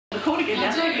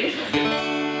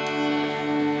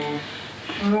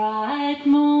Bright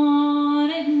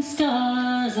morning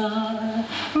stars are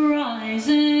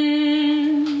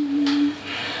rising.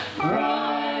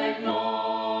 Bright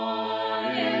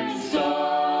morning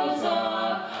stars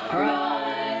are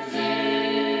rising.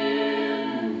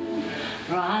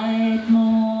 Bright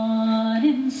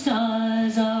morning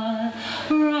stars are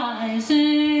rising.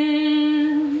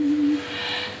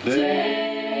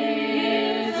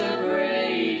 Day is a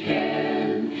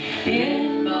breaking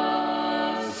in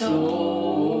my soul.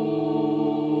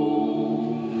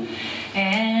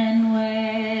 And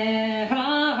where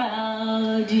are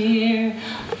our dear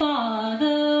fathers?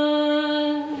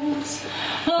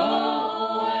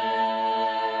 Oh,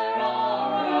 where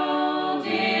are our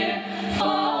dear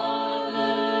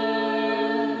fathers?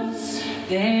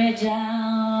 They're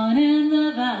down in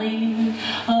the valley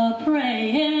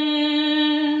a-praying.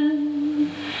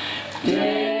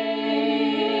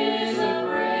 Day is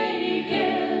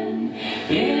a-breaking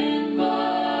in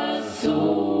my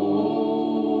soul.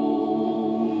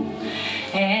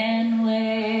 And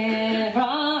where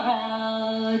are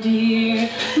our dear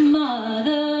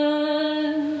mothers?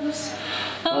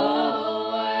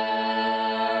 Oh,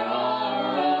 where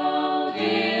are our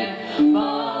dear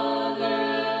mothers?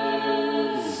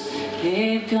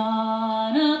 They've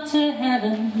gone up to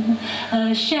heaven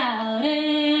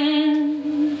a-shouting.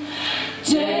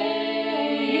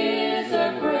 Day is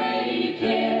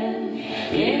a-breaking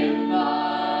in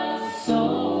my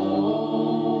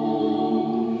soul.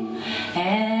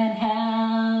 And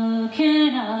how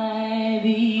can I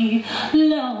be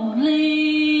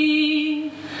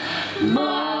lonely?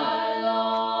 My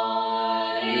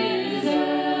Lord is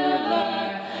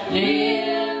ever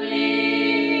near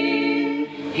me.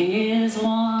 His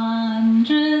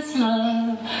wondrous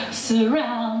love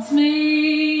surrounds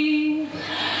me.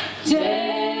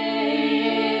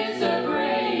 Day is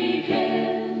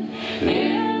a-breaking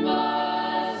in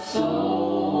my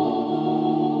soul.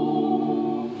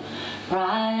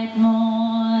 Bright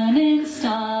morning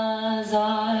stars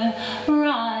are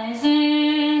rising.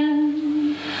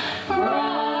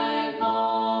 Bright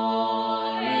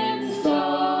morning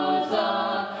stars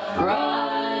are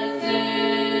rising.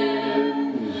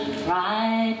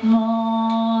 Bright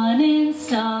morning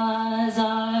stars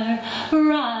are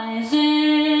rising.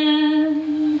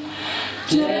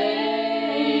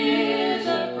 Day is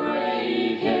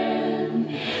a-breaking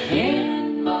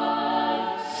in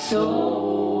my soul.